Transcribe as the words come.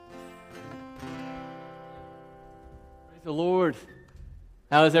the Lord.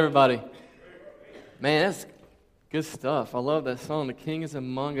 How is everybody? Man, that's good stuff. I love that song. The King is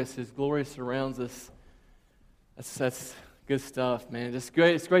among us. His glory surrounds us. That's good stuff, man. It's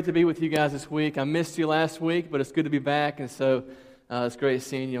great to be with you guys this week. I missed you last week, but it's good to be back, and so it's great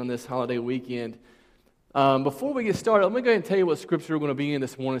seeing you on this holiday weekend. Before we get started, let me go ahead and tell you what scripture we're going to be in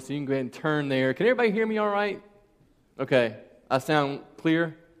this morning, so you can go ahead and turn there. Can everybody hear me all right? Okay. I sound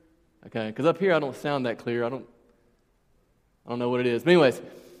clear? Okay, because up here I don't sound that clear. I don't know what it is. But anyways,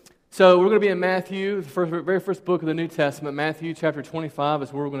 so we're going to be in Matthew, the very first book of the New Testament. Matthew chapter 25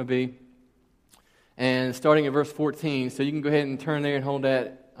 is where we're going to be. And starting at verse 14. So you can go ahead and turn there and hold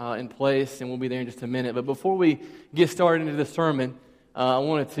that in place, and we'll be there in just a minute. But before we get started into the sermon, I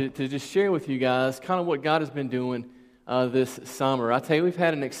wanted to just share with you guys kind of what God has been doing this summer. I tell you, we've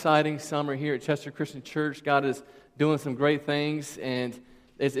had an exciting summer here at Chester Christian Church. God is doing some great things, and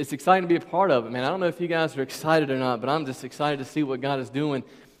it's exciting to be a part of it, man. I don't know if you guys are excited or not, but I'm just excited to see what God is doing.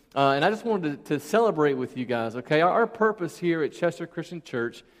 And I just wanted to celebrate with you guys, okay? Our purpose here at Chester Christian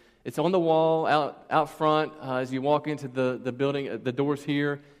Church, it's on the wall out front as you walk into the building, the doors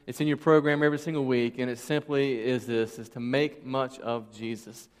here. It's in your program every single week, and it simply is to make much of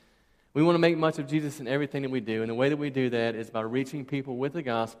Jesus. We want to make much of Jesus in everything that we do, and the way that we do that is by reaching people with the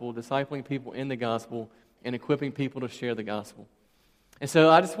gospel, discipling people in the gospel, and equipping people to share the gospel. And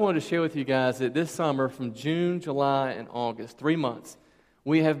so I just wanted to share with you guys that this summer, from June, July, and August, 3 months,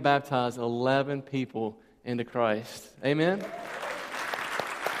 we have baptized 11 people into Christ. Amen?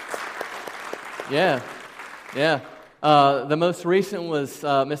 Yeah. The most recent was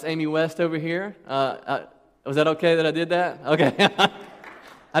Miss Amy West over here. Was that okay that I did that? Okay.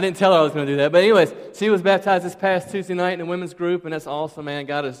 I didn't tell her I was going to do that. But anyways, she was baptized this past Tuesday night in the women's group, and that's awesome, man.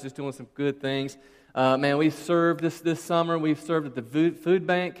 God is just doing some good things. Man, we've served this summer. We've served at the food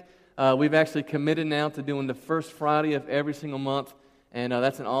bank. We've actually committed now to doing the first Friday of every single month, and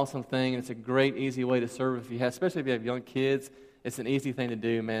that's an awesome thing. And it's a great, easy way to serve especially if you have young kids. It's an easy thing to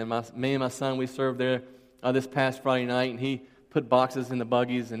do, man. Me and my son, we served there this past Friday night, and he put boxes in the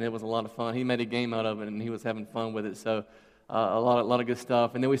buggies, and it was a lot of fun. He made a game out of it, and he was having fun with it. So a lot of good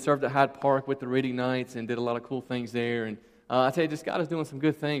stuff. And then we served at Hyde Park with the reading nights and did a lot of cool things there. And I tell you, just God is doing some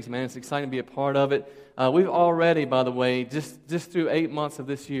good things, man. It's exciting to be a part of it. We've already, by the way, just through 8 months of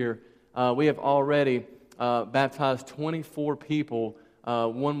this year, we have already baptized 24 people,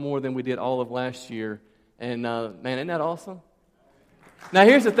 one more than we did all of last year. And, man, isn't that awesome? Now,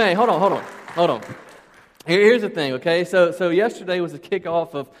 here's the thing. Hold on. Here's the thing, okay? So yesterday was the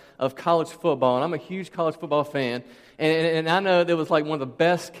kickoff of college football, and I'm a huge college football fan. And I know that was like one of the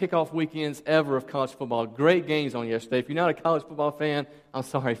best kickoff weekends ever of college football. Great games on yesterday. If you're not a college football fan, I'm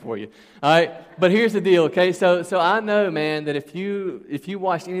sorry for you. All right, but here's the deal, okay? So I know, man, that if you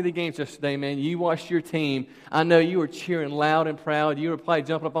watched any of the games yesterday, man, you watched your team. I know you were cheering loud and proud. You were probably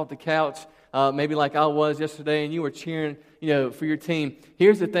jumping up off the couch, maybe like I was yesterday, and you were cheering, for your team.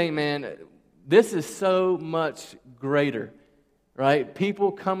 Here's the thing, man. This is so much greater, right?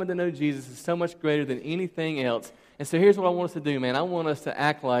 People coming to know Jesus is so much greater than anything else. And so here's what I want us to do, man. I want us to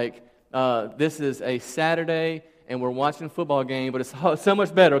act like this is a Saturday and we're watching a football game, but it's so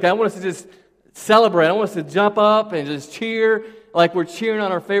much better, okay? I want us to just celebrate. I want us to jump up and just cheer like we're cheering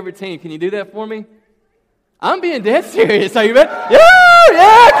on our favorite team. Can you do that for me? I'm being dead serious. Are you ready?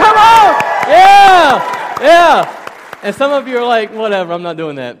 Yeah, come on! Yeah! And some of you are like, whatever, I'm not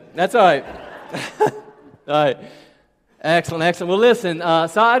doing that. That's all right. All right. Excellent. Well, listen,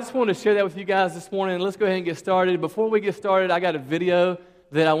 so I just wanted to share that with you guys this morning. Let's go ahead and get started. Before we get started, I got a video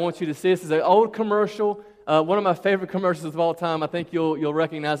that I want you to see. This is an old commercial, one of my favorite commercials of all time. I think you'll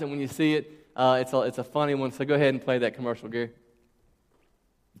recognize it when you see it. It's a funny one, so go ahead and play that commercial, Gary.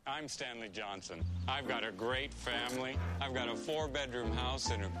 I'm Stanley Johnson. I've got a great family. I've got a 4-bedroom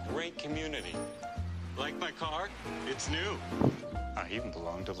house and a great community. Like my car? It's new. I even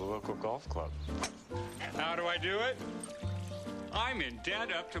belong to the local golf club. How do I do it? I'm in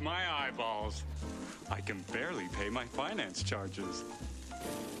debt up to my eyeballs. I can barely pay my finance charges.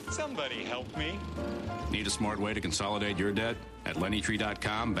 Somebody help me. Need a smart way to consolidate your debt? At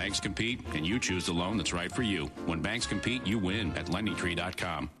LendingTree.com, banks compete, and you choose the loan that's right for you. When banks compete, you win at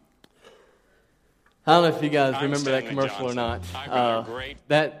LendingTree.com. I don't know if you guys remember that commercial or not.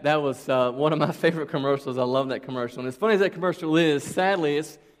 That was one of my favorite commercials. I love that commercial. And as funny as that commercial is, sadly,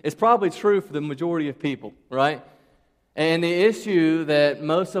 it's probably true for the majority of people, right? And the issue that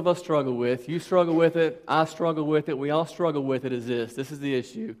most of us struggle with, you struggle with it, I struggle with it, we all struggle with it, is this. This is the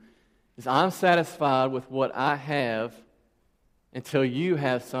issue. Is I'm satisfied with what I have until you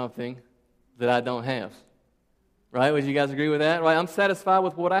have something that I don't have. Right? Would you guys agree with that? Right? I'm satisfied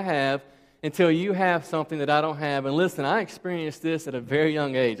with what I have until you have something that I don't have. And listen, I experienced this at a very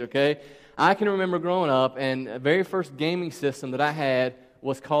young age, okay? I can remember growing up, and the very first gaming system that I had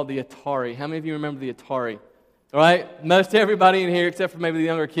was called the Atari. How many of you remember the Atari? All right? Most everybody in here, except for maybe the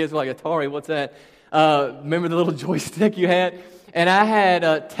younger kids, were like, Atari, what's that? Remember the little joystick you had? And I had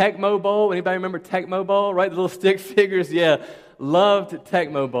Tecmo Bowl. Anybody remember Tecmo Bowl, right? The little stick figures? Yeah, loved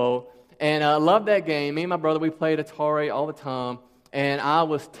Tecmo Bowl. And I loved that game. Me and my brother, we played Atari all the time. And I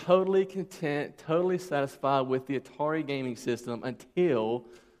was totally content, totally satisfied with the Atari gaming system until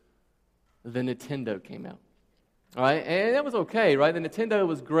the Nintendo came out. All right? And that was okay, right? The Nintendo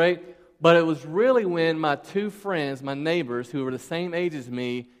was great. But it was really when my two friends, my neighbors, who were the same age as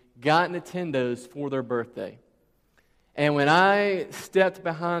me, got Nintendos for their birthday. And when I stepped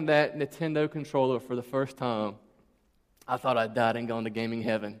behind that Nintendo controller for the first time, I thought I died and gone to gaming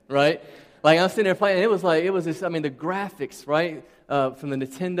heaven, right? Like, I'm sitting there playing, and it was just, I mean, the graphics, right, from the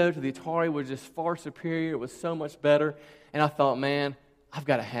Nintendo to the Atari were just far superior. It was so much better. And I thought, man, I've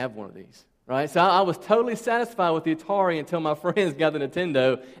got to have one of these, right? So I was totally satisfied with the Atari until my friends got the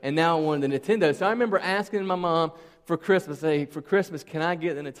Nintendo, and now I wanted the Nintendo. So I remember asking my mom for Christmas, hey, for Christmas, can I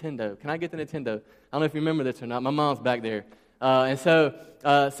get the Nintendo? Can I get the Nintendo? I don't know if you remember this or not. My mom's back there.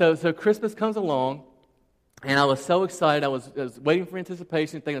 So Christmas comes along, and I was so excited. I was waiting for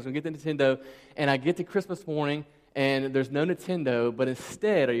anticipation, thinking I was going to get the Nintendo. And I get to Christmas morning, and there's no Nintendo. But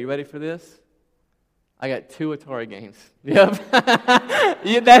instead, are you ready for this? I got 2 Atari games. Yep.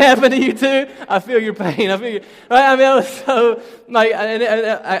 That happened to you too? I feel your pain. Right? I mean, I was so, like,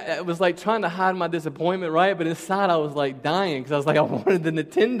 I was like trying to hide my disappointment, right? But inside I was like dying because I was like, I wanted the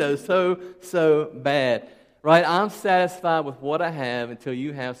Nintendo so bad. Right? I'm satisfied with what I have until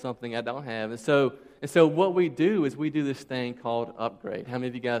you have something I don't have. And so what we do is we do this thing called upgrade. How many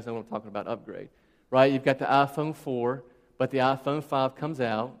of you guys know what I'm talking about, upgrade? Right? You've got the iPhone 4, but the iPhone 5 comes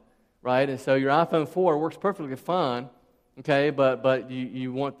out. Right? And so your iPhone 4 works perfectly fine, okay, but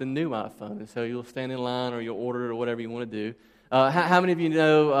you want the new iPhone. And so you'll stand in line or you'll order it or whatever you want to do. How many of you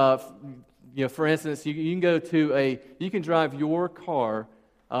know, for instance, you can drive your car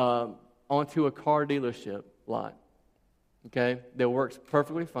onto a car dealership lot, okay, that works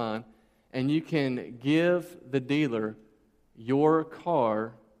perfectly fine, and you can give the dealer your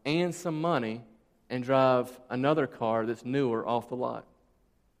car and some money and drive another car that's newer off the lot.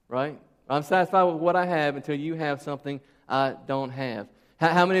 Right? I'm satisfied with what I have until you have something I don't have.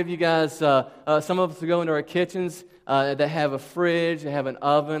 How many of you guys, some of us will go into our kitchens that have a fridge, they have an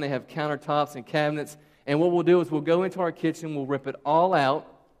oven, they have countertops and cabinets, and what we'll do is we'll go into our kitchen, we'll rip it all out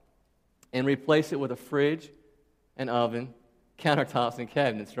and replace it with a fridge, an oven, countertops, and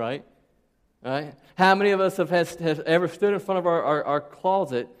cabinets, right? Right? How many of us have ever stood in front of our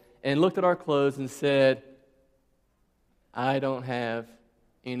closet and looked at our clothes and said, I don't have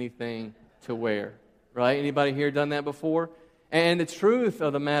anything to wear, right? Anybody here done that before? And the truth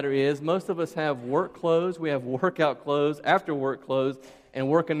of the matter is, most of us have work clothes, we have workout clothes, after work clothes, and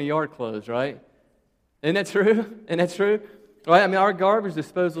work in the yard clothes, right? Isn't that true? Isn't that true? Right? I mean, our garbage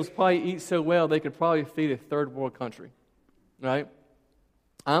disposals probably eat so well they could probably feed a third world country, right?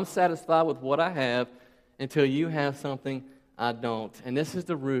 I'm satisfied with what I have until you have something I don't. And this is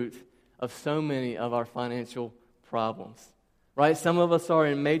the root of so many of our financial problems. Right? Some of us are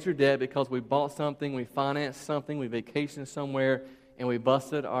in major debt because we bought something, we financed something, we vacationed somewhere, and we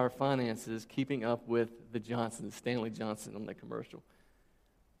busted our finances keeping up with the Johnsons, Stanley Johnson on the commercial.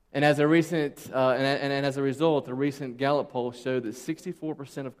 And as a result, a recent Gallup poll showed that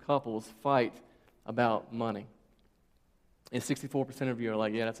 64% of couples fight about money. And 64% of you are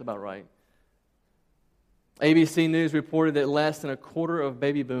like, yeah, that's about right. ABC News reported that less than a quarter of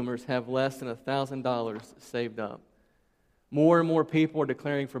baby boomers have less than $1,000 saved up. More and more people are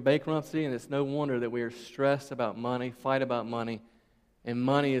declaring for bankruptcy, and it's no wonder that we are stressed about money, fight about money, and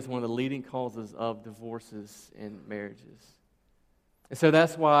money is one of the leading causes of divorces in marriages. And so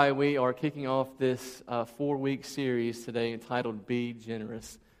that's why we are kicking off this 4-week series today entitled Be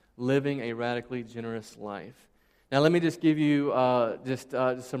Generous, Living a Radically Generous Life. Now let me just give you just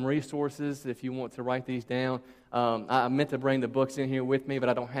some resources if you want to write these down. I meant to bring the books in here with me, but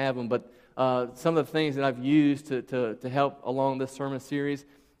I don't have them, but some of the things that I've used to help along this sermon series.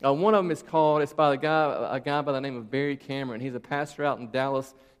 One of them is it's by a guy by the name of Barry Cameron. He's a pastor out in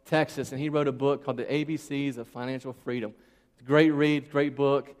Dallas, Texas, and he wrote a book called The ABCs of Financial Freedom. It's a great read, great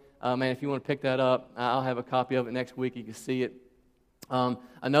book. Man, if you want to pick that up, I'll have a copy of it next week. You can see it.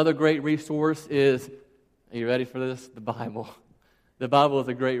 Another great resource is, are you ready for this? The Bible. The Bible is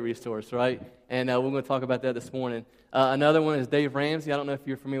a great resource, right? And we're going to talk about that this morning. Another one is Dave Ramsey. I don't know if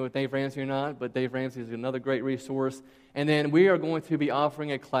you're familiar with Dave Ramsey or not, but Dave Ramsey is another great resource. And then we are going to be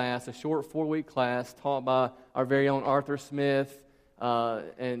offering a class, a short 4-week class taught by our very own Arthur Smith,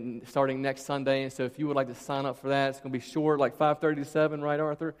 and starting next Sunday. And so if you would like to sign up for that, it's going to be short, like 5:30 to 7, right,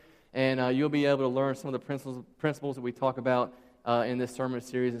 Arthur? And you'll be able to learn some of the principles that we talk about in this sermon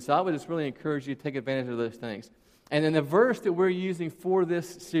series. And so I would just really encourage you to take advantage of those things. And then the verse that we're using for this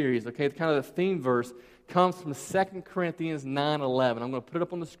series, okay, kind of the theme verse, comes from 2 Corinthians 9:11. I'm going to put it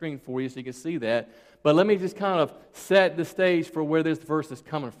up on the screen for you so you can see that. But let me just kind of set the stage for where this verse is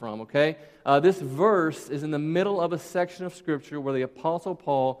coming from, okay? This verse is in the middle of a section of Scripture where the Apostle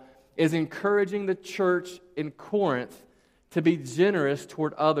Paul is encouraging the church in Corinth to be generous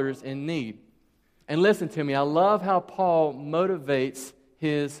toward others in need. And listen to me, I love how Paul motivates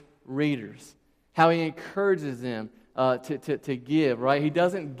his readers, how he encourages them to give, right? He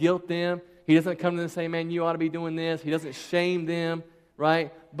doesn't guilt them. He doesn't come to them and say, man, you ought to be doing this. He doesn't shame them,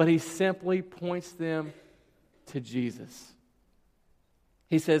 right? But he simply points them to Jesus.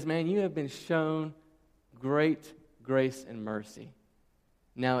 He says, man, you have been shown great grace and mercy.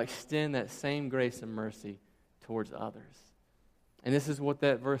 Now extend that same grace and mercy towards others. And this is what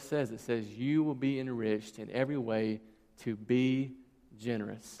that verse says. It says, you will be enriched in every way to be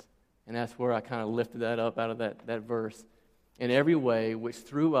generous. And that's where I kind of lifted that up out of that verse. In every way, which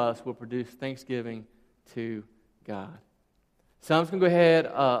through us will produce thanksgiving to God. So I'm just going to go ahead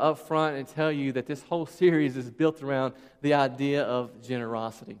up front and tell you that this whole series is built around the idea of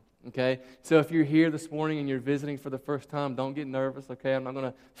generosity. Okay? So if you're here this morning and you're visiting for the first time, don't get nervous, okay? I'm not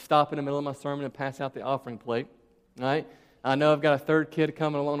going to stop in the middle of my sermon and pass out the offering plate. All right? I know I've got a third kid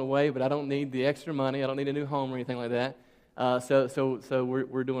coming along the way, but I don't need the extra money. I don't need a new home or anything like that. So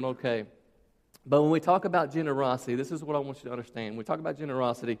we're doing okay. But when we talk about generosity, this is what I want you to understand. When we talk about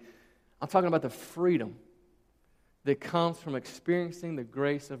generosity, I'm talking about the freedom that comes from experiencing the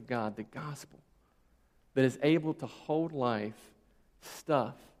grace of God, the gospel, that is able to hold life,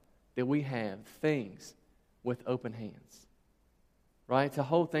 stuff that we have, things, with open hands. Right? To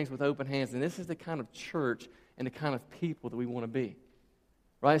hold things with open hands. And this is the kind of church and the kind of people that we want to be.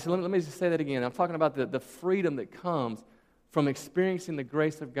 Right? So let me just say that again. I'm talking about the freedom that comes from experiencing the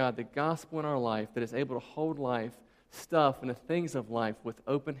grace of God, the gospel in our life that is able to hold life, stuff, and the things of life with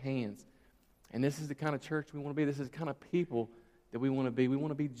open hands. And this is the kind of church we want to be. This is the kind of people that we want to be. We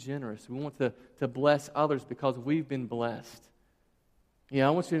want to be generous. We want to bless others because we've been blessed. Yeah,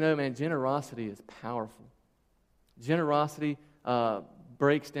 I want you to know, man, generosity is powerful. Generosity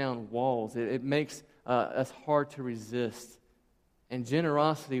breaks down walls. It makes us hard to resist. And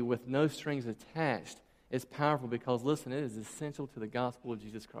generosity with no strings attached is powerful because, listen, it is essential to the gospel of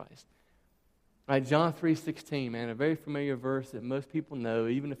Jesus Christ. Right, John 3:16, man, a very familiar verse that most people know.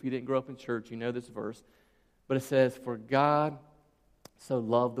 Even if you didn't grow up in church, you know this verse. But it says, for God so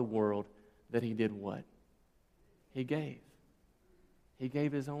loved the world that he did what? He gave. He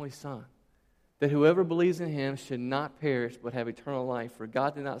gave his only Son, that whoever believes in him should not perish but have eternal life. For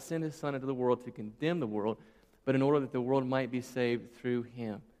God did not send his Son into the world to condemn the world, but in order that the world might be saved through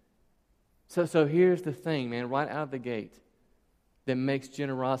him. So here's the thing, man, right out of the gate, that makes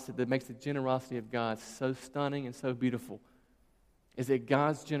the generosity of God so stunning and so beautiful, is that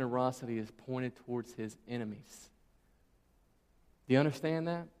God's generosity is pointed towards his enemies. Do you understand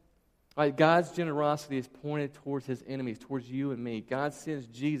that? Right, God's generosity is pointed towards his enemies, towards you and me. God sends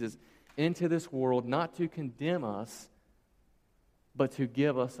Jesus into this world not to condemn us, but to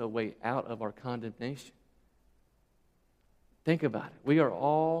give us a way out of our condemnation. Think about it. We are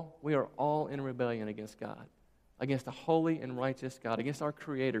all in rebellion against God, against a holy and righteous God, against our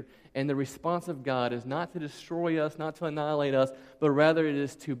Creator. And the response of God is not to destroy us, not to annihilate us, but rather it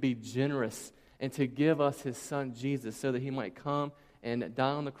is to be generous and to give us his Son Jesus so that he might come and die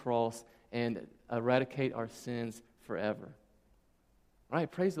on the cross and eradicate our sins forever.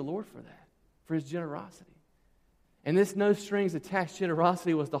 Right? Praise the Lord for that, for his generosity. And this no strings attached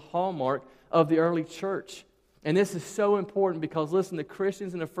generosity was the hallmark of the early church. And this is so important because, listen, the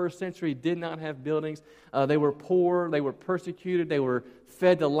Christians in the first century did not have buildings. They were poor. They were persecuted. They were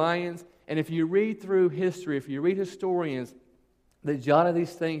fed to lions. And if you read through history, if you read historians that jotted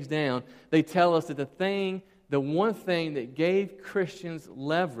these things down, they tell us that the one thing that gave Christians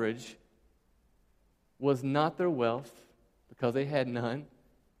leverage was not their wealth, because they had none.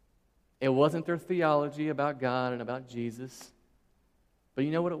 It wasn't their theology about God and about Jesus. But you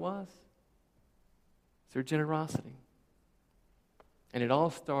know what it was? It's their generosity. And it all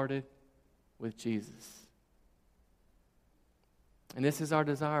started with Jesus. And this is our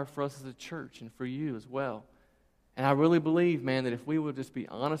desire for us as a church and for you as well. And I really believe, man, that if we will just be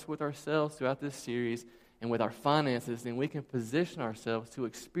honest with ourselves throughout this series and with our finances, then we can position ourselves to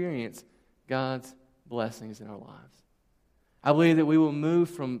experience God's blessings in our lives. I believe that we will move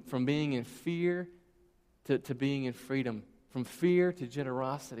from being in fear to being in freedom, from fear to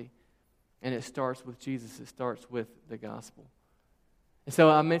generosity. And it starts with Jesus. It starts with the gospel. And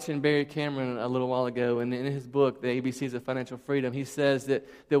so I mentioned Barry Cameron a little while ago, and in his book, The ABCs of Financial Freedom, he says that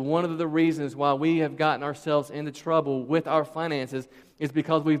one of the reasons why we have gotten ourselves into trouble with our finances is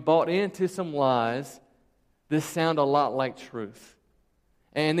because we've bought into some lies that sound a lot like truth.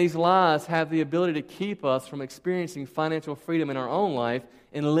 And these lies have the ability to keep us from experiencing financial freedom in our own life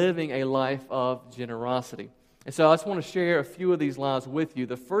and living a life of generosity. And so I just want to share a few of these lies with you.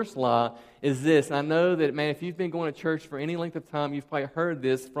 The first lie is this. And I know that, man, if you've been going to church for any length of time, you've probably heard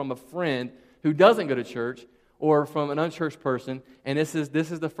this from a friend who doesn't go to church or from an unchurched person. And this is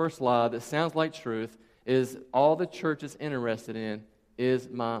the first lie that sounds like truth, is all the church is interested in is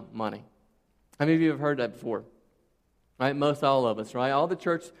my money. How many of you have heard that before? Right? Most all of us, right? All the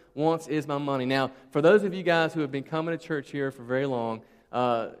church wants is my money. Now, for those of you guys who have been coming to church here for very long,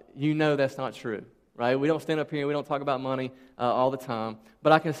 you know that's not true. Right? We don't stand up here and we don't talk about money all the time.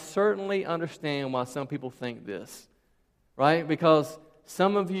 But I can certainly understand why some people think this. Right? Because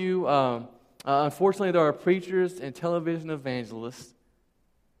some of you, unfortunately, there are preachers and television evangelists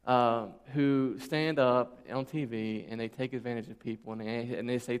who stand up on TV and they take advantage of people and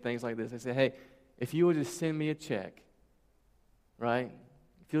they say things like this. They say, hey, if you will just send me a check, right?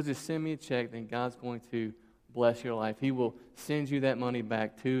 If you'll just send me a check, then God's going to bless your life. He will send you that money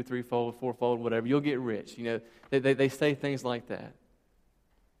back 2, 3-fold, 4-fold, whatever. You'll get rich. You know, they say things like that,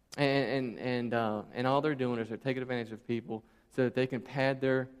 and all they're doing is they're taking advantage of people so that they can pad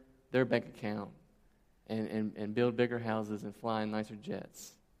their bank account and build bigger houses and fly in nicer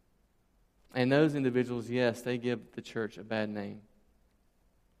jets. And those individuals, yes, they give the church a bad name.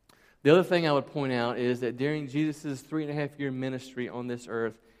 The other thing I would point out is that during Jesus' 3.5-year ministry on this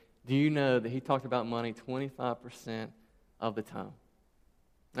earth, do you know that he talked about money 25% of the time?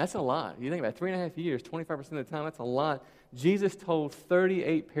 That's a lot. You think about it, 3.5 years, 25% of the time, that's a lot. Jesus told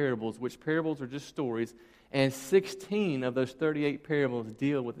 38 parables, which parables are just stories, and 16 of those 38 parables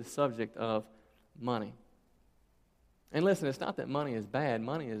deal with the subject of money. And listen, it's not that money is bad.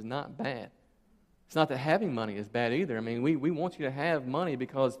 Money is not bad. It's not that having money is bad either. I mean, we want you to have money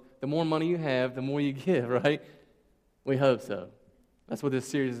because the more money you have, the more you give, right? We hope so. That's what this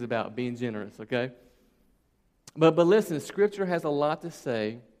series is about, being generous, okay? But listen, Scripture has a lot to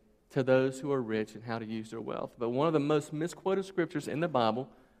say to those who are rich and how to use their wealth. But one of the most misquoted scriptures in the Bible,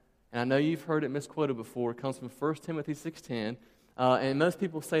 and I know you've heard it misquoted before, comes from 1 Timothy 6:10. And most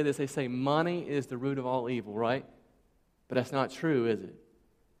people say this, they say money is the root of all evil, right? But that's not true, is it?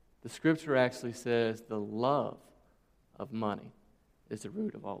 The Scripture actually says the love of money is the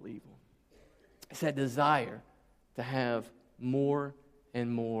root of all evil. It's that desire to have more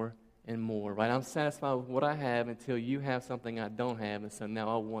and more and more, right? I'm satisfied with what I have until you have something I don't have, and so now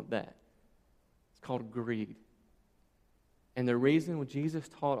I want that. It's called greed. And the reason when Jesus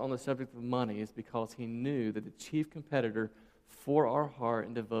taught on the subject of money is because he knew that the chief competitor for our heart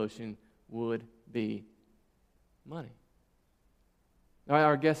and devotion would be money. All right,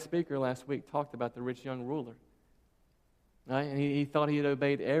 our guest speaker last week talked about the rich young ruler. Right? And he thought he had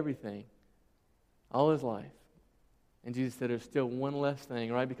obeyed everything all his life. And Jesus said there's still one less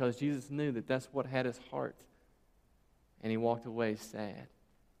thing, right? Because Jesus knew that that's what had his heart. And he walked away sad.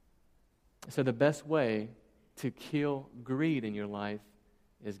 So the best way to kill greed in your life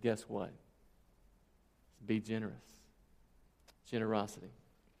is, guess what? Be generous. Generosity.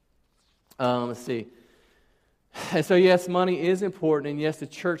 Let's see. And so, yes, money is important, and yes, the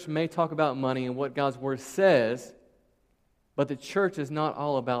church may talk about money and what God's Word says, but the church is not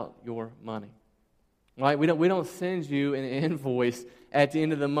all about your money. Right? We don't send you an invoice at the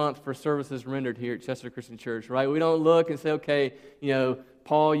end of the month for services rendered here at Chester Christian Church, right? We don't look and say, okay, you know,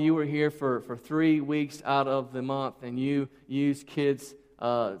 Paul, you were here for 3 weeks out of the month, and you used kids'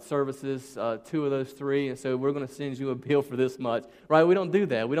 services 2 of those 3, and so we're going to send you a bill for this much, right? We don't do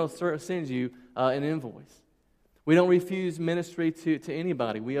that. We don't send you an invoice. We don't refuse ministry to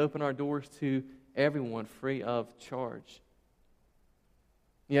anybody. We open our doors to everyone free of charge.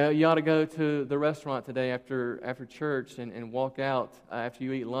 You know, you ought to go to the restaurant today after church and walk out after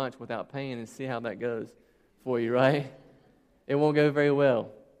you eat lunch without paying and see how that goes for you, right? It won't go very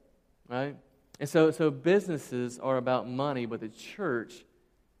well, right? And so businesses are about money, but the church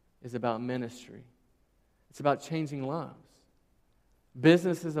is about ministry. It's about changing lives.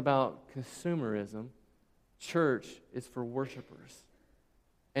 Business is about consumerism. Church is for worshipers.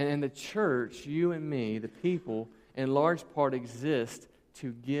 And in the church, you and me, the people, in large part exists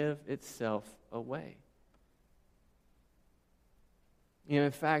to give itself away.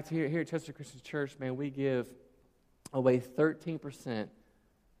 In fact, here at Chester Christian Church, man, we give away 13%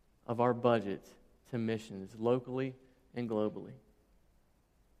 of our budget to missions, locally and globally.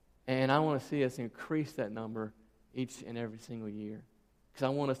 And I want to see us increase that number each and every single year, because I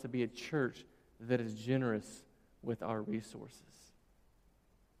want us to be a church that is generous with our resources.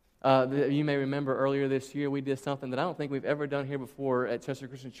 You may remember earlier this year we did something that I don't think we've ever done here before at Chester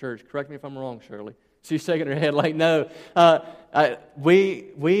Christian Church. Correct me if I'm wrong, Shirley. She's shaking her head like, no.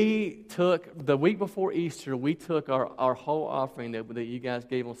 We took, the week before Easter, we took our whole offering that you guys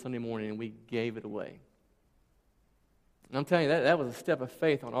gave on Sunday morning, and we gave it away. And I'm telling you, that was a step of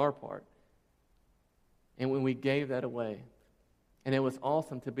faith on our part. And when we gave that away, and it was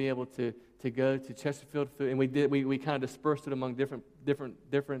awesome to be able to go to Chesterfield Food, and we kind of dispersed it among different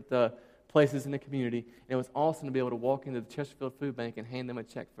places in the community. And it was awesome to be able to walk into the Chesterfield Food Bank and hand them a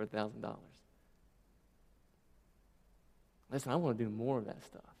check for $1,000. Listen, I want to do more of that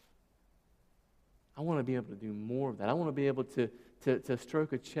stuff. I want to be able to do more of that. I want to be able to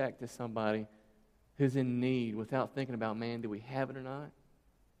stroke a check to somebody who's in need without thinking about, man, do we have it or not?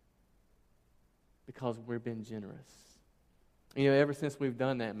 Because we've been generous. Ever since we've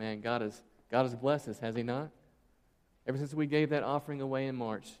done that, man, God has blessed us, has He not? Ever since we gave that offering away in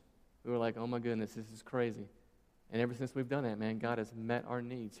March, we were like, oh my goodness, this is crazy. And ever since we've done that, man, God has met our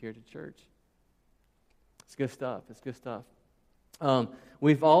needs here at the church. It's good stuff. It's good stuff.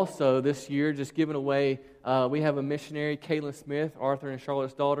 We've also, this year, just given away, we have a missionary, Caitlin Smith, Arthur and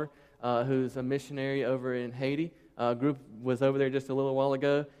Charlotte's daughter, who's a missionary over in Haiti. A group was over there just a little while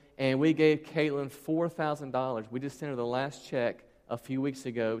ago, and we gave Caitlin $4,000. We just sent her the last check a few weeks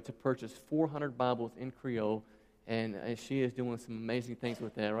ago to purchase 400 Bibles in Creole, and she is doing some amazing things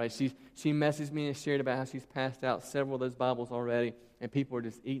with that, right? She messaged me and shared about how she's passed out several of those Bibles already, and people are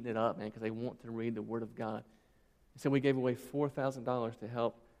just eating it up, man, because they want to read the Word of God. So we gave away $4,000 to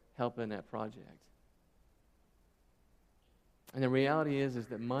help in that project. And the reality is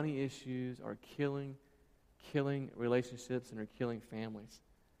that money issues are killing relationships and are killing families.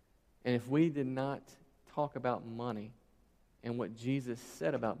 And if we did not talk about money and what Jesus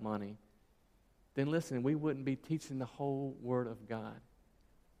said about money, then listen, we wouldn't be teaching the whole Word of God.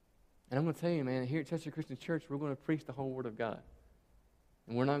 And I'm going to tell you, man, here at Chester Christian Church, we're going to preach the whole Word of God.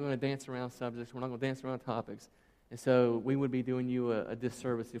 And we're not going to dance around subjects. We're not going to dance around topics. And so we would be doing you a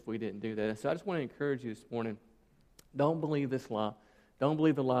disservice if we didn't do that. And so I just want to encourage you this morning, don't believe this lie. Don't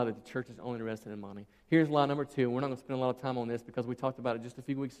believe the lie that the church is only interested in money. Here's lie number 2. We're not going to spend a lot of time on this because we talked about it just a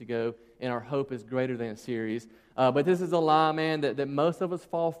few weeks ago in our Hope is Greater Than series. But this is a lie, man, that most of us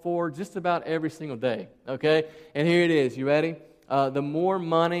fall for just about every single day, okay? And here it is. You ready? The more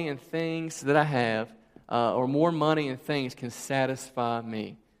money and things that I have, or more money and things can satisfy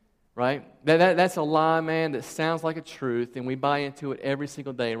me, right? That's a lie, man, that sounds like a truth, and we buy into it every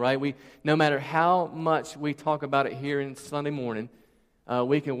single day, right? No matter how much we talk about it here in Sunday morning,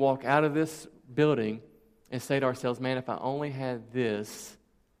 we can walk out of this building and say to ourselves, man, if I only had this,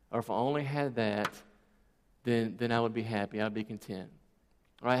 or if I only had that, then I would be happy, I'd be content.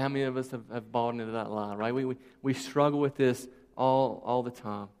 Right? How many of us have bought into that lie, right? We struggle with this all the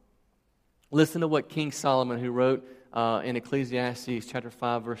time. Listen to what King Solomon, who wrote in Ecclesiastes chapter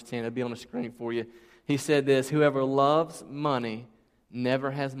 5, verse 10, it'll be on the screen for you. He said this, whoever loves money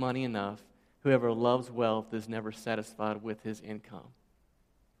never has money enough. Whoever loves wealth is never satisfied with his income.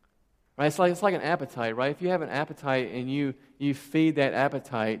 Right? It's like an appetite, right? If you have an appetite and you feed that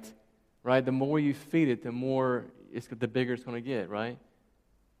appetite, right, the more you feed it, the bigger it's going to get, right?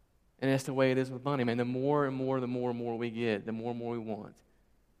 And that's the way it is with money, man. The more and more we get, the more and more we want.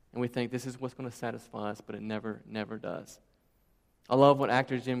 And we think this is what's going to satisfy us, but it never does. I love what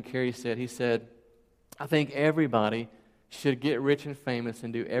actor Jim Carrey said. He said, I think everybody should get rich and famous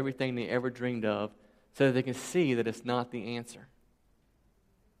and do everything they ever dreamed of so that they can see that it's not the answer.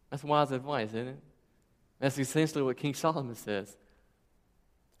 That's wise advice, isn't it? That's essentially what King Solomon says.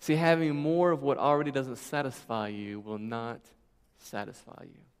 See, having more of what already doesn't satisfy you will not satisfy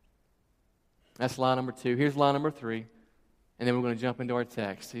you. That's lie number 2. Here's lie number 3, and then we're going to jump into our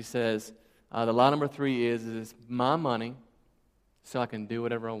text. He says, the lie number 3 is it's my money so I can do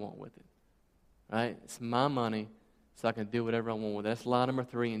whatever I want with it. Right? It's my money so I can do whatever I want with it. That's lie number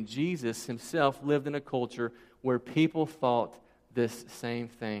 3. And Jesus himself lived in a culture where people thought this same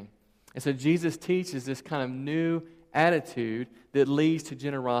thing. And so Jesus teaches this kind of new attitude that leads to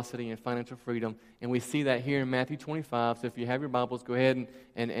generosity and financial freedom. And we see that here in Matthew 25. So if you have your Bibles, go ahead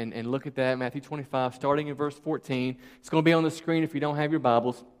and look at that. Matthew 25, starting in verse 14. It's going to be on the screen if you don't have your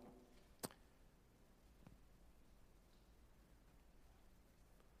Bibles.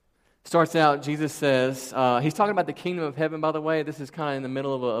 Starts out, Jesus says, he's talking about the kingdom of heaven, by the way. This is kind of in the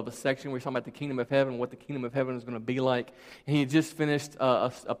middle of a section where he's talking about the kingdom of heaven, what the kingdom of heaven is going to be like. And he had just finished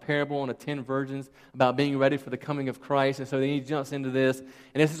a parable on the 10 virgins about being ready for the coming of Christ. And so then he jumps into this.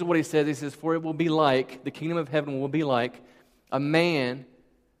 And this is what he says. He says, for it will be like, the kingdom of heaven will be like a man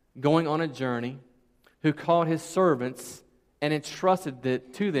going on a journey who called his servants and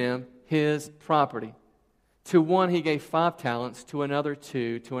entrusted to them his property. To one he gave 5 talents, to another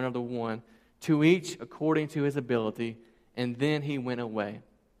 2, to another 1, to each according to his ability, and then he went away.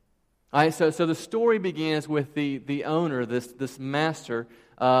 All right, so the story begins with the owner, this master,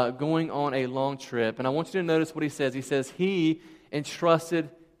 going on a long trip. And I want you to notice what he says. He says he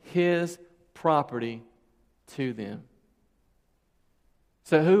entrusted his property to them.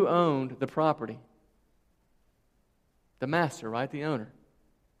 So who owned the property? The master, right? The owner.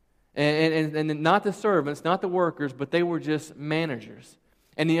 And not the servants, not the workers, but they were just managers.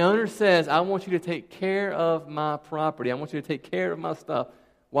 And the owner says, I want you to take care of my property. I want you to take care of my stuff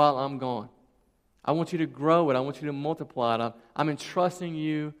while I'm gone. I want you to grow it. I want you to multiply it. I'm entrusting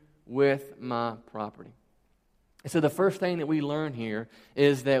you with my property. And so the first thing that we learn here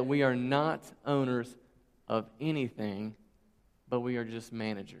is that we are not owners of anything, but we are just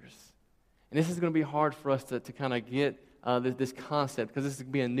managers. And this is going to be hard for us to kind of get this concept, because this is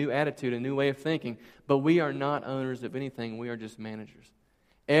going to be a new attitude, a new way of thinking. But we are not owners of anything. We are just managers.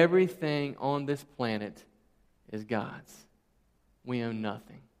 Everything on this planet is God's. We own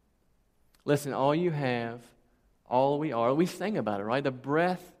nothing. Listen, all you have, all we are, we sing about it, right? The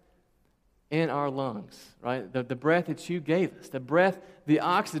breath in our lungs, right? The breath that you gave us, the breath, the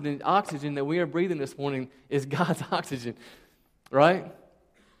oxygen that we are breathing this morning is God's oxygen, right?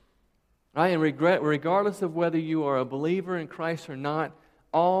 Right? And regardless of whether you are a believer in Christ or not,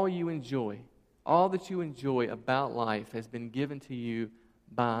 all that you enjoy about life has been given to you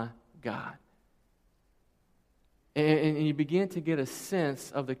by God. And you begin to get a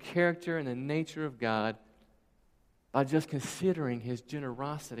sense of the character and the nature of God by just considering His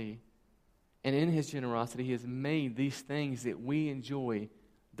generosity. And in His generosity, He has made these things that we enjoy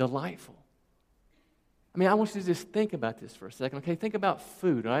delightful. I mean, I want you to just think about this for a second, okay? Think about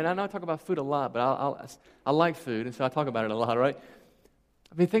food, right? I know I talk about food a lot, but I like food, and so I talk about it a lot, right?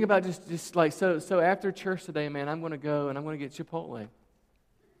 I mean, think about just like, so after church today, man, I'm going to go and I'm going to get Chipotle,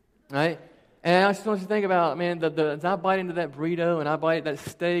 right? And I just want you to think about, man, as I bite into that burrito and I bite that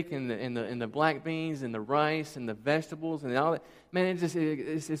steak and the black beans and the rice and the vegetables and all that, man,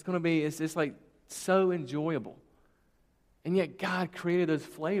 it's going to be, it's like so enjoyable. And yet God created those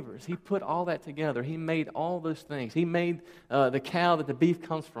flavors. He put all that together. He made all those things. He made the cow that the beef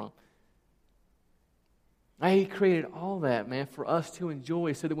comes from. He created all that, man, for us to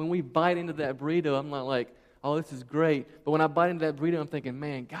enjoy, so that when we bite into that burrito, I'm not like, oh, this is great. But when I bite into that burrito, I'm thinking,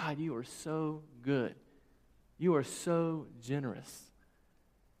 man, God, you are so good. You are so generous.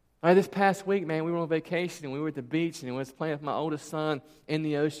 All right, this past week, man, we were on vacation, and we were at the beach, and I was playing with my oldest son in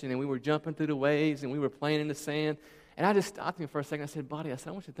the ocean, and we were jumping through the waves, and we were playing in the sand. And I just stopped him for a second. I said, buddy, I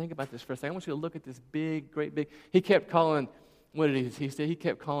want you to think about this for a second. I want you to look at this big, great big. He kept calling, what did he say? He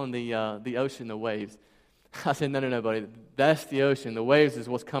kept calling the ocean the waves. I said, no, buddy. That's the ocean. The waves is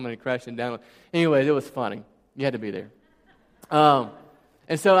what's coming and crashing down. Anyways, it was funny. You had to be there.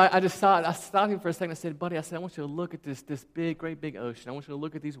 And so I stopped him for a second. I said, buddy, I want you to look at this big, great big ocean. I want you to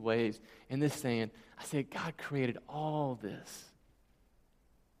look at these waves and this sand. I said, God created all this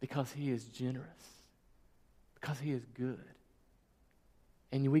because He is generous. Because He is good.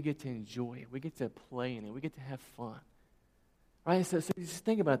 And we get to enjoy it. We get to play in it. We get to have fun. Right? So just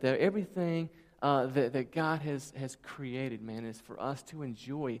think about that. Everything that God has created, man, is for us to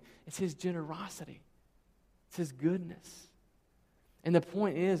enjoy. It's His generosity. It's His goodness. And the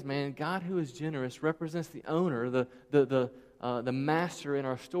point is, man, God who is generous represents the owner, the master in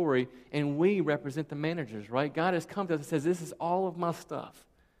our story, and we represent the managers, right? God has come to us and says, this is all of my stuff.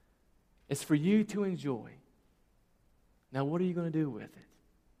 It's for you to enjoy. Now, what are you going to do with it?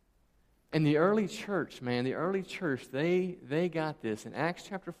 And the early church, man, they got this. In Acts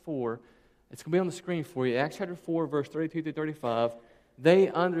chapter 4, it's going to be on the screen for you. Acts chapter 4, verse 32 through 35, they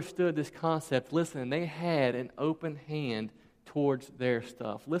understood this concept. Listen, they had an open hand towards their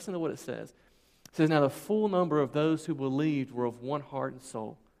stuff. Listen to what it says. It says, now the full number of those who believed were of one heart and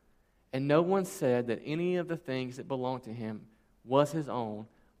soul. And no one said that any of the things that belonged to him was his own,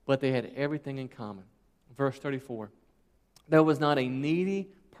 but they had everything in common. Verse 34. There was not a needy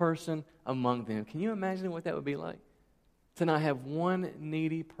person among them. Can you imagine what that would be like? To not have one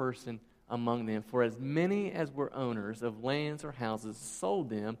needy person among them. For as many as were owners of lands or houses sold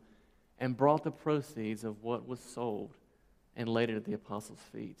them and brought the proceeds of what was sold and laid it at the apostles'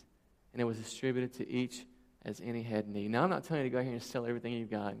 feet. and it was distributed to each as any had need. Now, I'm not telling you to go here and sell everything you've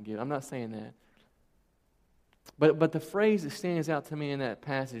got and give. I'm not saying that. But the phrase that stands out to me in that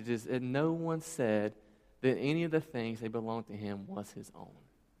passage is that no one said that any of the things that belonged to him was his own.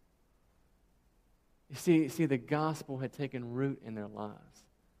 You see, the gospel had taken root in their lives.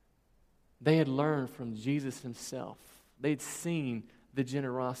 They had learned from Jesus himself. They'd seen the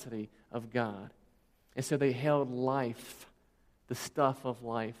generosity of God. And so they held life, the stuff of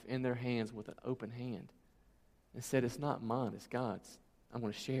life, in their hands with an open hand and said, it's not mine, it's God's. I'm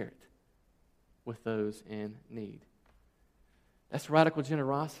going to share it with those in need. That's radical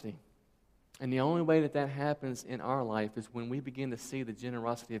generosity. And the only way that happens in our life is when we begin to see the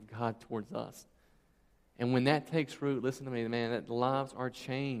generosity of God towards us. And when that takes root, listen to me, man, that lives are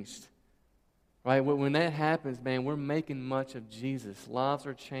changed. Right? When that happens, man, we're making much of Jesus. Lives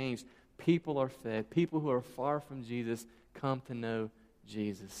are changed. People are fed. People who are far from Jesus come to know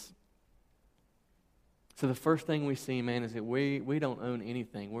Jesus. So the first thing we see, man, is that we don't own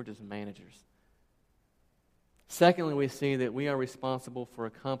anything. We're just managers. Secondly, we see that we are responsible for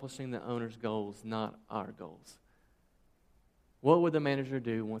accomplishing the owner's goals, not our goals. What would the manager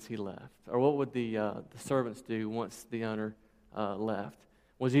do once he left? Or what would the servants do once the owner left?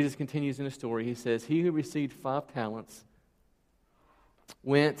 Well, Jesus continues in the story. He says, he who received 5 talents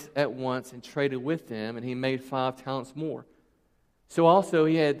went at once and traded with them, and he made 5 talents more. So also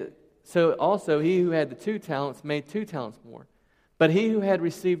he who had the 2 talents made 2 talents more. But he who had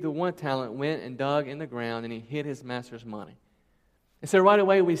received the 1 talent went and dug in the ground, and he hid his master's money. And so right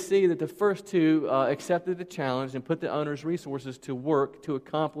away we see that the first 2 accepted the challenge and put the owner's resources to work to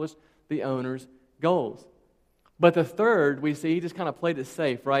accomplish the owner's goals. But the third, we see, he just kind of played it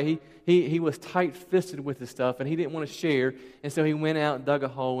safe, right? He was tight-fisted with his stuff, and he didn't want to share, and so he went out and dug a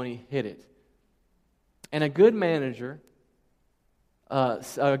hole and he hid it. And a good manager,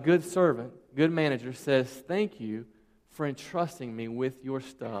 a good servant, good manager says, thank you for entrusting me with your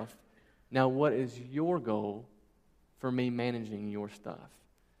stuff. Now, what is your goal for me managing your stuff?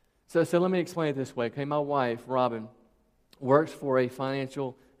 So let me explain it this way. Okay, my wife, Robin, works for a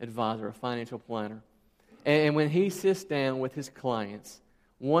financial advisor, a financial planner. And when he sits down with his clients,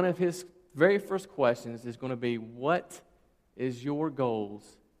 one of his very first questions is going to be, what is your goals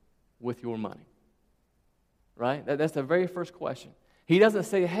with your money? Right? That's the very first question. He doesn't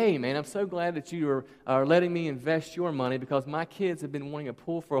say, hey, man, I'm so glad that you are letting me invest your money because my kids have been wanting a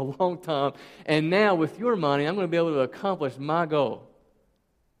pool for a long time, and now with your money, I'm going to be able to accomplish my goal.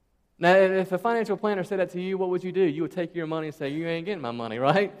 Now, if a financial planner said that to you, what would you do? You would take your money and say, you ain't getting my money,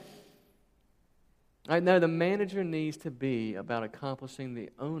 right? No, the manager needs to be about accomplishing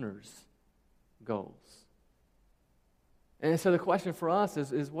the owner's goals. And so the question for us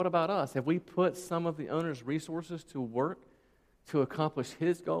is what about us? Have we put some of the owner's resources to work to accomplish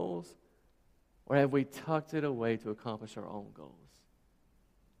his goals? Or have we tucked it away to accomplish our own goals?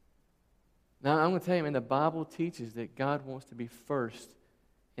 Now, I'm going to tell you, man, the Bible teaches that God wants to be first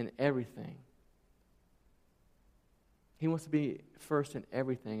in everything. He wants to be first in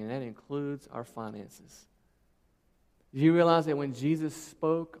everything, and that includes our finances. Do you realize that when Jesus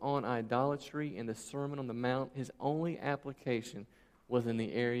spoke on idolatry in the Sermon on the Mount, his only application was in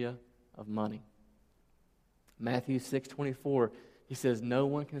the area of money? Matthew 6:24, he says, no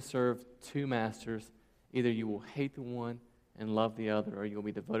one can serve 2 masters. Either you will hate the one and love the other, or you will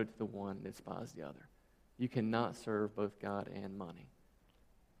be devoted to the one and despise the other. You cannot serve both God and money.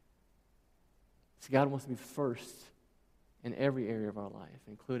 See, God wants to be first in every area of our life,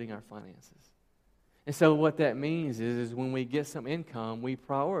 including our finances. And so what that means is when we get some income, we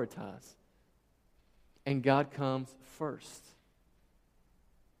prioritize. And God comes first.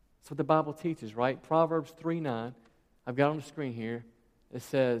 That's what the Bible teaches, right? Proverbs 3:9, I've got it on the screen here. It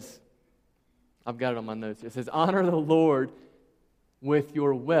says, I've got it on my notes. It says, honor the Lord with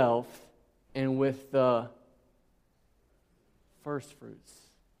your wealth and with the first fruits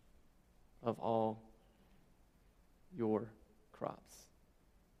of all your crops.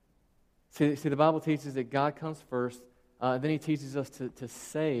 See, the Bible teaches that God comes first. Then he teaches us to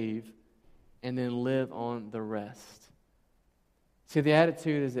save and then live on the rest. See, the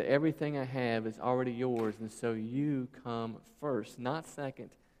attitude is that everything I have is already yours, and so you come first, not second,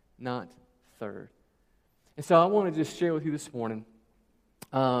 not third. And so I want to just share with you this morning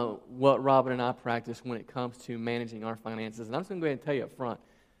what Robin and I practice when it comes to managing our finances. And I'm just going to go ahead and tell you up front,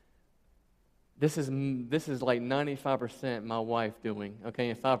 this is like 95% my wife doing,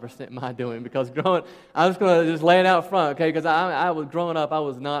 okay, and 5% my doing. Because I'm just going to just lay it out front, okay, because I was growing up, I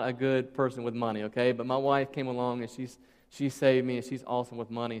was not a good person with money, okay, but my wife came along and she saved me, and she's awesome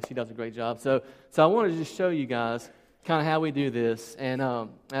with money, and she does a great job. So I want to just show you guys kind of how we do this, and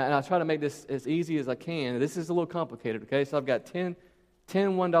I try to make this as easy as I can. This is a little complicated, okay? So I've got 10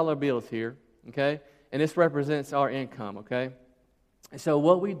 $1 bills here, okay? And this represents our income, okay? And so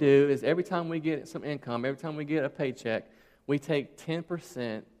what we do is every time we get some income, every time we get a paycheck, we take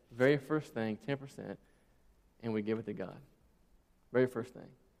 10%, very first thing, 10%, and we give it to God. Very first thing.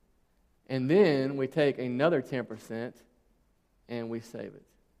 And then we take another 10% and we save it.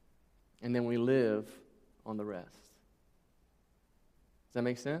 And then we live on the rest. Does that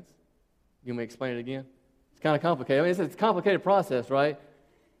make sense? You want me to explain it again? It's kind of complicated. I mean, it's a complicated process, right?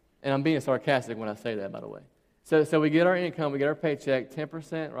 And I'm being sarcastic when I say that, by the way. So we get our income, we get our paycheck,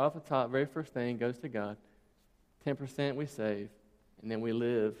 10% right off the top, very first thing goes to God. 10% we save, and then we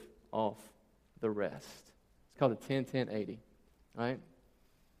live off the rest. It's called the 10-10-80, right?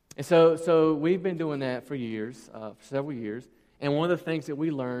 And so we've been doing that for years, for several years. And one of the things that we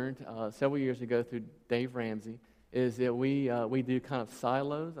learned several years ago through Dave Ramsey is that we do kind of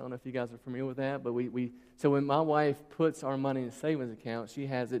silos. I don't know if you guys are familiar with that, but so when my wife puts our money in a savings account, she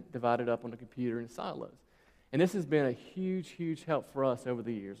has it divided up on the computer in silos. And this has been a huge, huge help for us over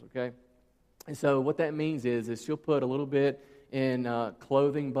the years, okay? And so what that means is she'll put a little bit in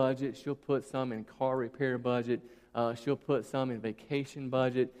clothing budget. She'll put some in car repair budget. She'll put some in vacation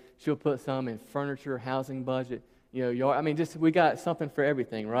budget. She'll put some in furniture, housing budget. We got something for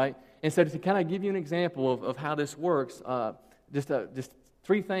everything, right? And so to kind of give you an example of how this works, just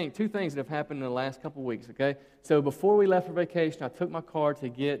two things that have happened in the last couple of weeks, okay? So before we left for vacation, I took my car to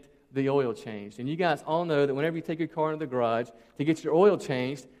get the oil changed. And you guys all know that whenever you take your car into the garage to get your oil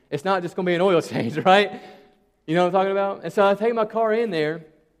changed, it's not just going to be an oil change, right? You know what I'm talking about? And so I take my car in there,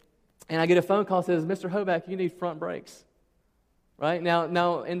 and I get a phone call that says, Mr. Hoback, you need front brakes, right?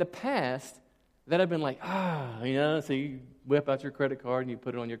 Now in the past, that had been like, so you whip out your credit card and you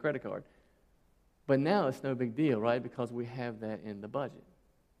put it on your credit card. But now it's no big deal, right? Because we have that in the budget,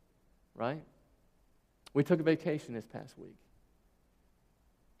 right? We took a vacation this past week.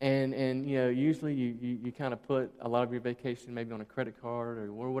 And usually you kind of put a lot of your vacation maybe on a credit card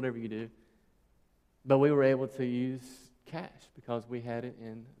or whatever you do. But we were able to use cash because we had it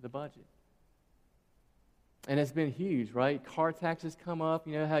in the budget. And it's been huge, right? Car taxes come up.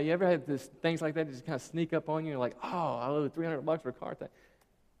 You know how you ever have things like that just kind of sneak up on you? You're like, I owe $300 for a car tax.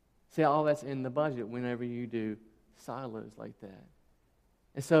 See, all that's in the budget whenever you do silos like that.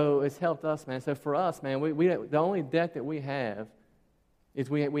 And so it's helped us, man. So for us, man, we the only debt that we have is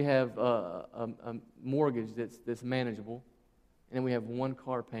we have a mortgage that's manageable, and then we have one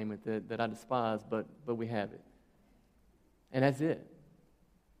car payment that I despise, but we have it. And that's it.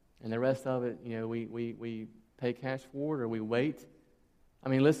 And the rest of it, we pay cash for it or we wait. I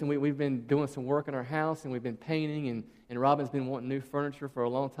mean, listen, we've been doing some work in our house, and we've been painting, and Robin's been wanting new furniture for a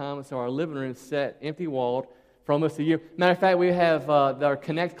long time, and so our living room is set empty-walled for almost a year. Matter of fact, we have our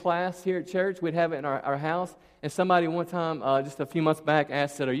Connect class here at church. We'd have it in our house, and somebody one time, just a few months back,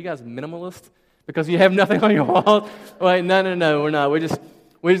 asked, said, are you guys minimalist? Because you have nothing on your walls? Wait, no, we're not. We're just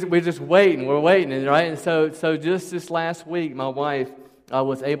waiting. We're waiting, right? And so just this last week, my wife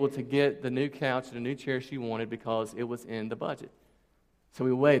was able to get the new couch and the new chair she wanted because it was in the budget. So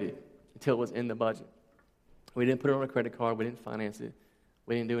we waited until it was in the budget. We didn't put it on a credit card. We didn't finance it.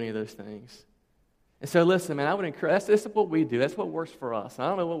 We didn't do any of those things. And so listen, man, I would encourage, that's what we do. That's what works for us. I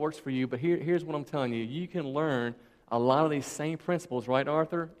don't know what works for you, but here's what I'm telling you. You can learn a lot of these same principles, right,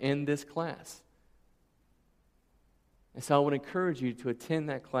 Arthur, in this class. And so I would encourage you to attend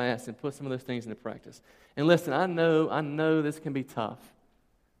that class and put some of those things into practice. And listen, I know this can be tough,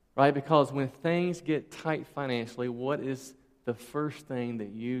 right? Because when things get tight financially, what is the first thing that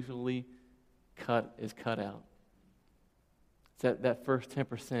usually is cut out? It's that first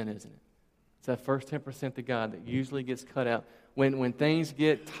 10%, isn't it? It's that first 10% to God that usually gets cut out. When things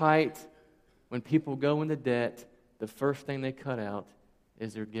get tight, when people go into debt, the first thing they cut out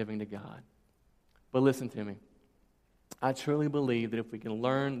is their giving to God. But listen to me. I truly believe that if we can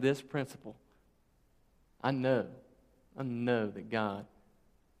learn this principle, I know that God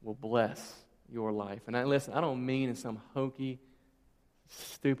will bless your life. And I don't mean in some hokey,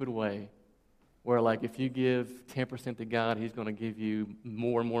 stupid way where like if you give 10% to God, He's going to give you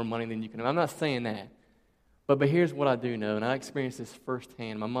more and more money than you can. I'm not saying that. But here's what I do know, and I experienced this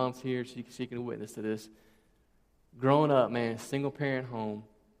firsthand. My mom's here. She can witness to this. Growing up, man, single-parent home,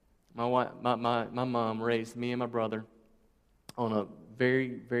 my mom raised me and my brother on a very,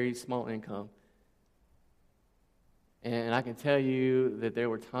 very small income. And I can tell you that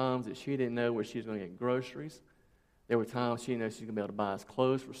there were times that she didn't know where she was going to get groceries. There were times she didn't know she was going to be able to buy us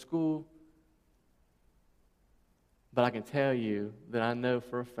clothes for school. But I can tell you that I know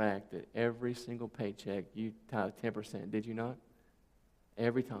for a fact that every single paycheck you tithe 10%. Did you not?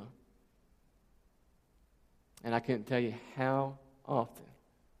 Every time. And I can't tell you how often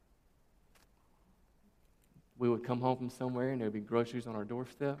we would come home from somewhere and there would be groceries on our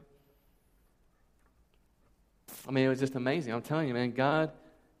doorstep. I mean, it was just amazing. I'm telling you, man, God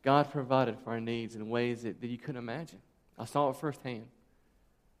provided for our needs in ways that you couldn't imagine. I saw it firsthand.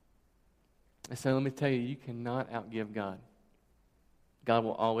 And so let me tell you, you cannot outgive God. God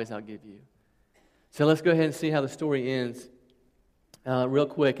will always outgive you. So let's go ahead and see how the story ends. Real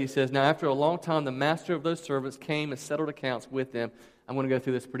quick, he says, now after a long time, the master of those servants came and settled accounts with them. I'm going to go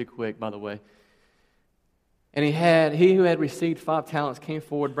through this pretty quick, by the way. And he who had received 5 talents came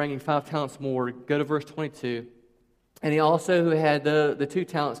forward, bringing 5 talents more. Go to verse 22. And he also who had the 2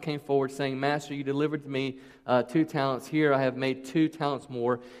 talents came forward, saying, Master, you delivered to me 2 talents. Here I have made 2 talents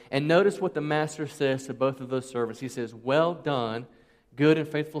more. And notice what the master says to both of those servants. He says, well done, good and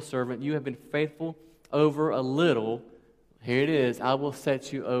faithful servant. You have been faithful over a little. Here it is. I will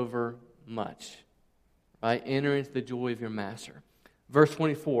set you over much. Right? Enter into the joy of your master. Verse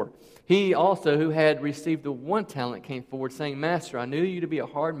 24. He also who had received the 1 talent came forward, saying, Master, I knew you to be a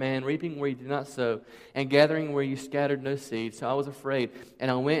hard man, reaping where you did not sow, and gathering where you scattered no seed. So I was afraid,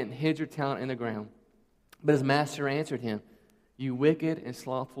 and I went and hid your talent in the ground. But his master answered him, You wicked and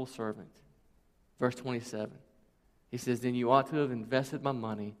slothful servant. Verse 27. He says, Then you ought to have invested my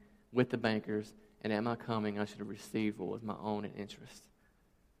money with the bankers, and at my coming I should have received what was my own in interest.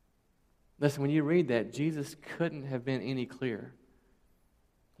 Listen, when you read that, Jesus couldn't have been any clearer.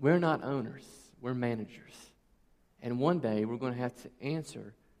 We're not owners, we're managers. And one day we're going to have to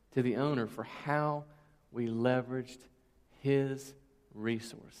answer to the owner for how we leveraged his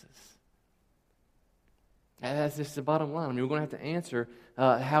resources. And that's just the bottom line. I mean, we're going to have to answer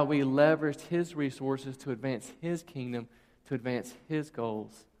how we leveraged his resources to advance his kingdom, to advance his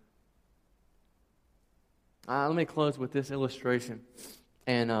goals. Let me close with this illustration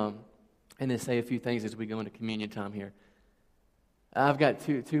and then say a few things as we go into communion time here. I've got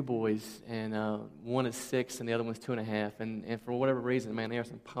two boys, and one is 6 and the other one's 2.5. And for whatever reason, man, they are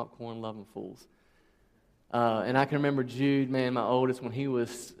some popcorn-loving fools. And I can remember Jude, man, my oldest, when he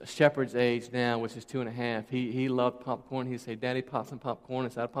was Shepherd's age now, which is 2.5, he loved popcorn. He'd say, Daddy, pop some popcorn.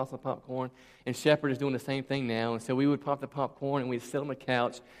 And so I'd pop some popcorn. And Shepherd is doing the same thing now. And so we would pop the popcorn, and we'd sit on the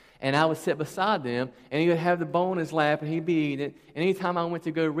couch, and I would sit beside them, and he would have the bowl in his lap, and he'd be eating it. And anytime I went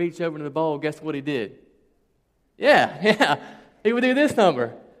to go reach over to the bowl, guess what he did? Yeah. He would do this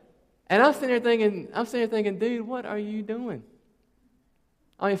number. And I'm sitting there thinking, dude, what are you doing?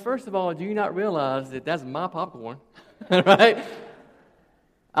 I mean, first of all, do you not realize that that's my popcorn, right?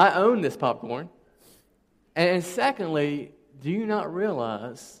 I own this popcorn. And secondly, do you not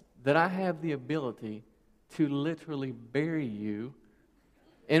realize that I have the ability to literally bury you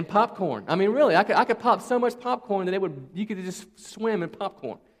in popcorn? I mean, really, I could pop so much popcorn that you could just swim in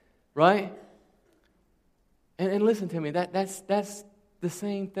popcorn, right? And listen to me, that's the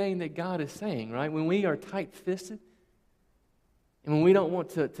same thing that God is saying, right? When we are tight-fisted, and when we don't want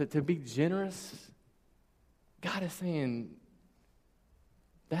to be generous, God is saying,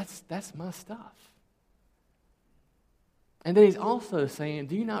 that's my stuff. And then he's also saying,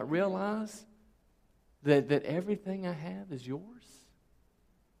 do you not realize that everything I have is yours?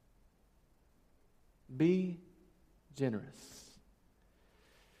 Be generous.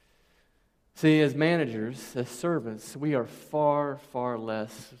 See, as managers, as servants, we are far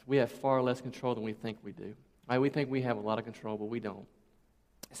less control than we think we do. Right? We think we have a lot of control, but we don't.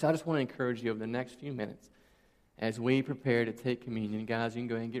 So I just want to encourage you over the next few minutes as we prepare to take communion. Guys, you can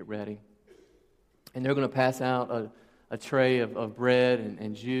go ahead and get ready. And they're going to pass out a tray of bread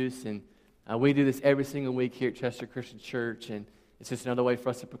and juice. And we do this every single week here at Chester Christian Church. And it's just another way for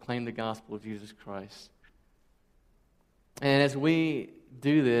us to proclaim the gospel of Jesus Christ. And as we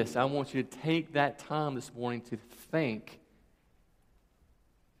do this, I want you to take that time this morning to thank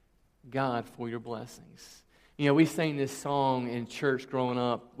God for your blessings. You know, we sang this song in church growing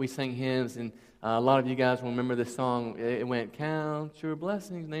up. We sang hymns, and a lot of you guys will remember this song. It went, count your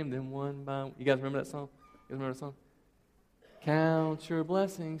blessings, name them one by one. You guys remember that song? You guys remember that song? Count your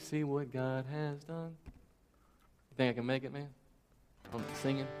blessings, see what God has done. You think I can make it, man? I'm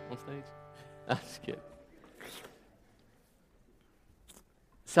singing on stage? I'm just kidding.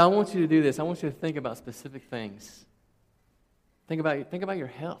 So I want you to do this. I want you to think about specific things. Think about your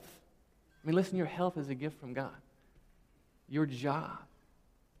health. I mean, listen, your health is a gift from God. Your job,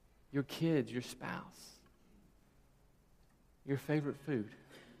 your kids, your spouse, your favorite food.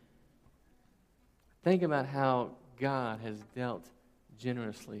 Think about how God has dealt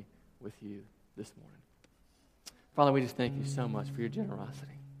generously with you this morning. Father, we just thank you so much for your generosity.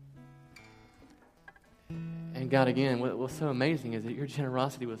 And God, again, what's so amazing is that your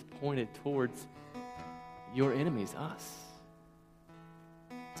generosity was pointed towards your enemies, us.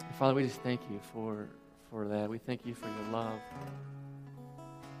 And Father, we just thank you for that. We thank you for your love.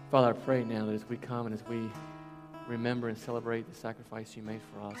 Father, I pray now that as we come and as we remember and celebrate the sacrifice you made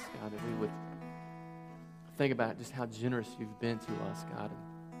for us, God, that we would think about just how generous you've been to us, God, and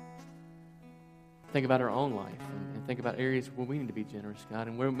think about our own life and think about areas where we need to be generous, God,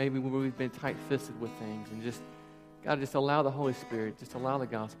 and where we've been tight-fisted with things, and just, God, just allow the Holy Spirit, just allow the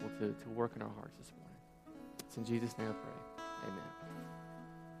gospel to work in our hearts this morning. It's in Jesus' name I pray. Amen.